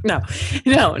 No.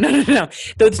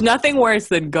 There's nothing worse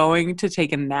than going to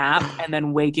take a nap and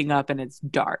then waking up and it's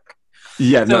dark.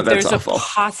 Yeah, So no, if that's there's awful. a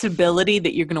possibility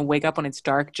that you're going to wake up when it's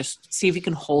dark, just see if you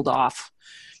can hold off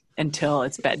until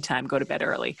it's bedtime. Go to bed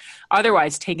early.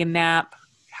 Otherwise, take a nap.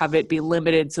 Have it be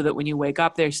limited so that when you wake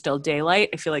up, there's still daylight.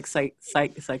 I feel like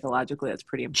psychologically that's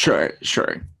pretty important.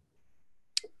 Sure.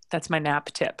 That's my nap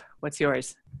tip. What's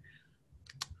yours?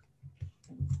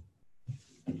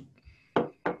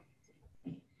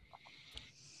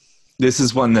 This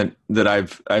is one that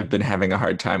I've been having a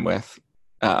hard time with.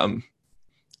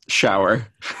 Shower.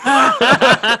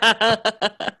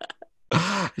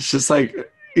 It's just like,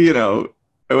 I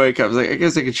wake up, I was like, I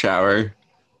guess I could shower.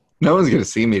 No one's gonna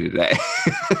see me today.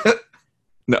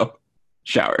 No,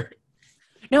 shower.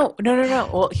 No.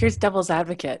 Well, here's devil's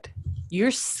advocate.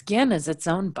 Your skin is its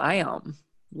own biome.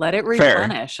 Let it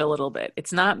replenish a little bit.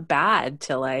 It's not bad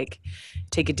to like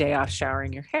take a day off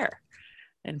showering your hair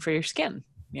and for your skin.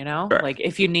 Sure. Like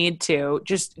if you need to,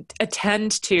 just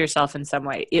attend to yourself in some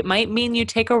way. It might mean you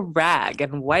take a rag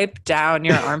and wipe down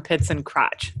your armpits and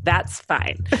crotch. That's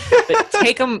fine. But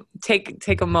take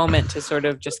a moment to sort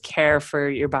of just care for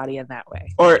your body in that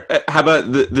way. Or how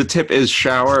about the tip is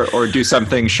shower or do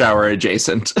something shower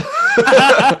adjacent.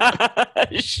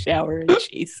 Shower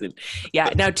adjacent.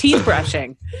 Yeah. Now teeth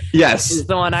brushing. Yes. Is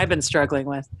the one I've been struggling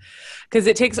with because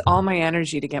it takes all my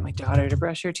energy to get my daughter to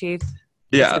brush her teeth.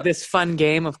 Yeah. So this fun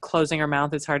game of closing her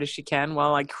mouth as hard as she can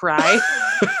while I cry.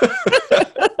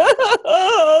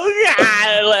 Oh,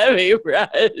 God, let me brush.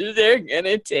 They're going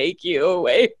to take you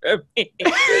away from me.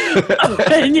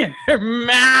 Open your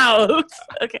mouth.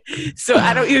 Okay. So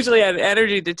I don't usually have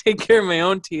energy to take care of my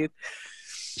own teeth.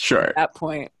 Sure. At that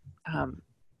point. And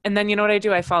then you know what I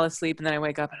do? I fall asleep and then I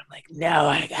wake up and I'm like, no,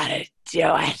 I got to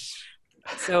do it.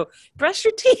 So brush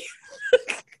your teeth.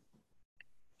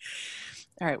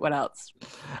 All right, what else?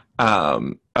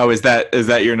 Is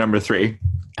that your number 3?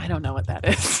 I don't know what that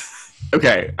is.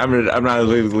 Okay, I'm gonna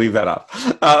leave that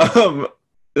off.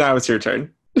 Now it's your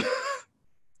turn.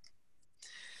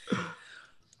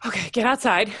 Okay, get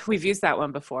outside. We've used that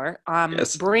one before.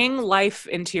 Yes. Bring life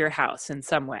into your house in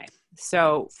some way.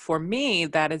 So for me,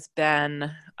 that has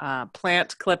been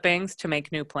plant clippings to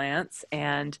make new plants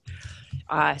and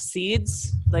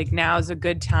seeds. Like now is a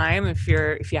good time if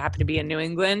you happen to be in New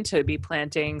England to be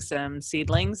planting some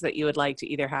seedlings that you would like to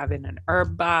either have in an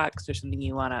herb box or something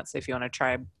you want to. So if you want to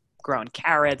try growing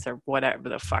carrots or whatever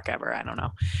the fuck ever, I don't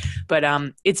know. But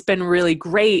it's been really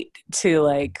great to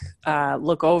like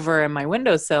look over in my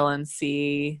windowsill and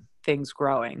see things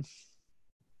growing.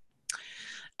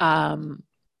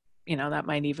 That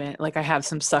might even, like I have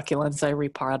some succulents I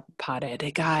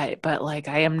repotted. But like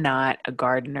I am not a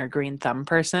gardener green thumb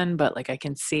person, but like I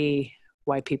can see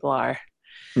why people are.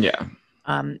 Yeah.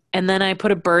 And then I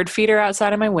put a bird feeder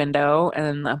outside of my window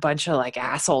and a bunch of like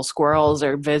asshole squirrels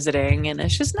are visiting and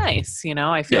it's just nice.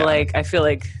 I feel like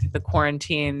the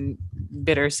quarantine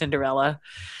bitter Cinderella.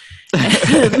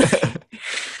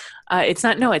 It's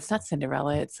not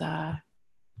Cinderella. It's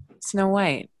Snow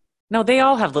White. No, they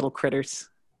all have little critters.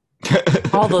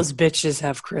 All those bitches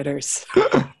have critters.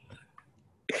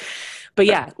 But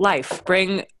yeah, life.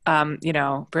 Bring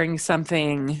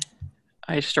something,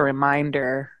 just a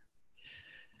reminder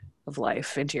of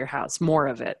life into your house. More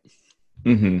of it.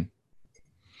 Mm-hmm.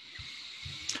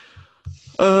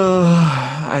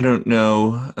 I don't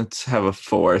know. Let's have a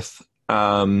fourth.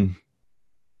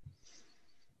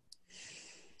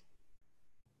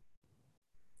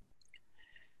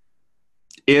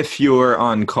 If you're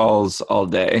on calls all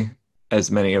day, as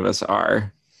many of us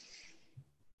are,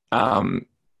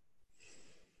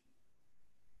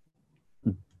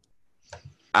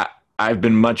 I've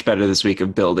been much better this week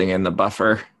of building in the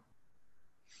buffer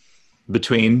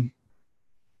between.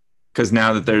 because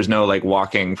now that there's no like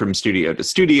walking from studio to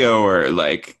studio or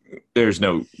like there's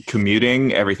no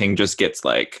commuting, everything just gets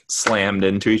like slammed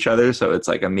into each other. So it's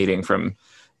like a meeting from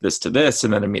this to this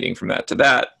and then a meeting from that to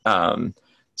that.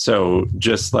 So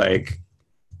just like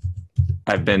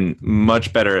I've been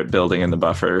much better at building in the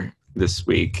buffer this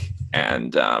week.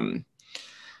 And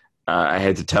I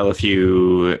had to tell a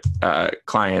few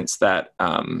clients that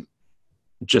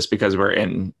just because we're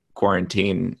in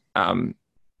quarantine,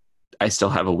 I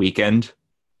still have a weekend,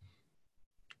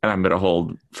 and I'm going to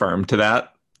hold firm to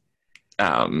that.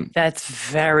 That's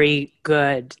very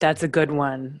good. That's a good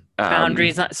one.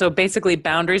 Boundaries. So basically,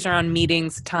 boundaries are on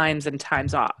meetings, times, and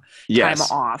times off. Yes.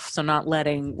 Time off. So not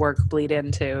letting work bleed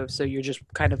into. So you're just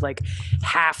kind of like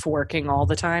half working all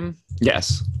the time.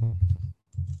 Yes.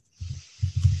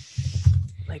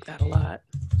 Like that a lot.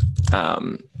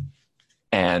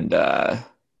 And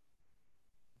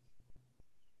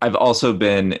I've also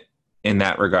been, in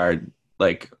that regard,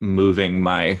 like moving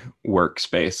my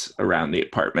workspace around the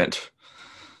apartment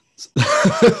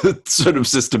sort of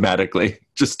systematically,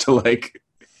 just to like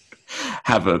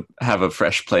have a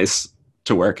fresh place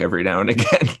to work every now and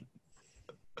again.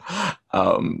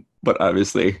 But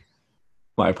obviously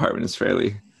my apartment is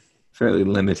fairly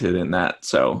limited in that,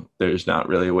 so there's not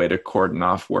really a way to cordon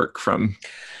off work from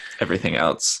everything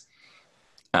else.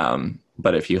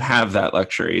 But if you have that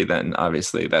luxury, then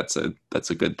obviously that's a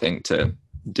good thing to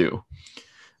do.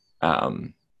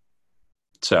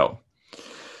 So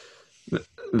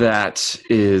that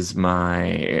is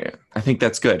I think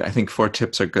that's good. I think 4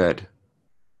 tips are good.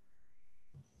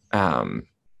 I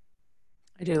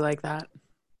do like that.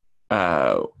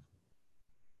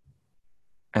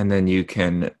 And then you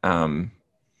can,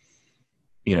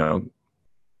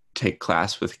 take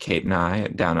class with Kate and I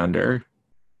at Down Under,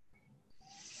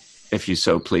 if you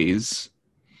so please.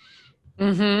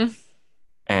 Mm-hmm.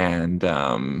 And,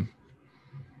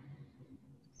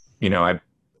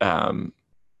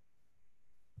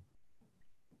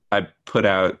 I put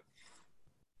out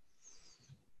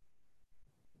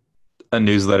a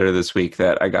newsletter this week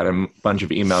that I got a bunch of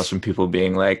emails from people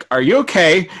being like, "Are you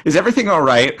okay? Is everything all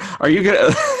right? Are you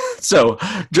gonna?" So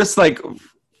just like,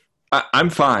 I'm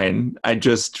fine. I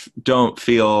just don't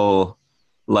feel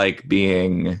like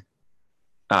being,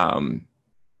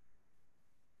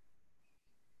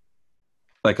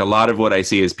 like a lot of what I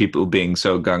see is people being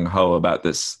so gung ho about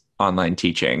this online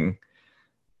teaching.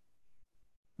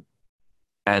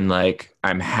 And like,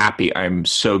 I'm happy. I'm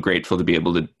so grateful to be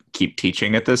able to keep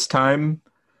teaching at this time.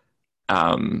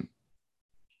 And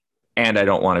I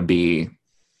don't want to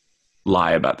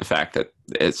lie about the fact that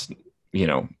it's,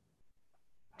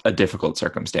 a difficult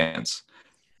circumstance,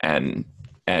 and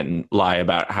lie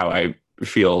about how I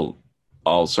feel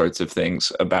all sorts of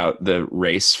things about the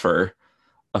race for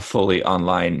a fully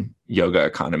online yoga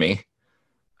economy.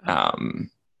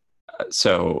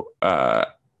 So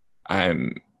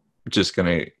I'm just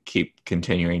going to keep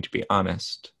continuing to be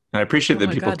honest. And I appreciate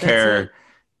that people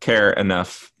care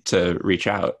enough to reach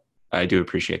out. I do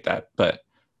appreciate that, but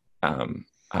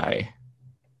I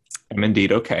am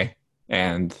indeed okay.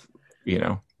 And,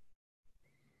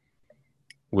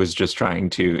 was just trying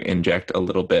to inject a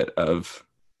little bit of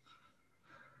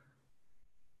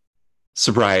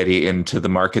sobriety into the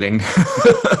marketing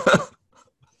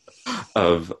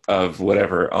of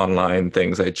whatever online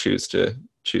things I choose to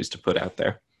put out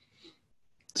there.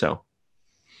 So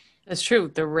that's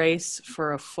true. The race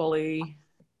for a fully,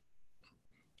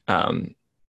 if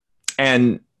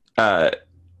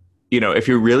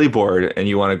you're really bored and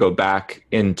you want to go back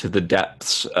into the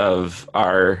depths of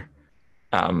our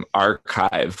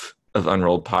archive of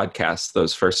Unrolled Podcasts,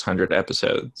 those first 100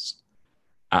 episodes,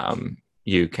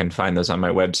 you can find those on my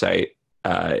website.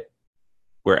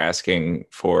 We're asking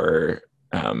for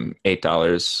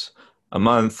 $8 a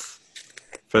month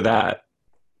for that.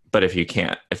 But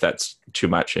if that's too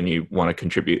much and you want to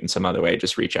contribute in some other way,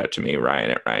 just reach out to me,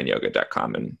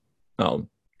 Ryan@ryanyoga.com, and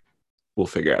we'll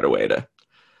figure out a way to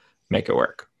make it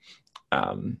work.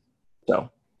 So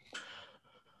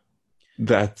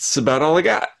that's about all I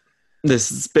got. This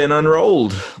has been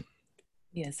Unrolled.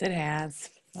 Yes, it has.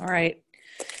 All right.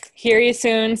 Hear you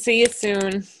soon. See you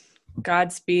soon.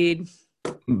 Godspeed.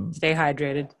 Stay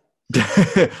hydrated.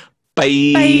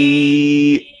 Bye.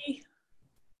 Bye.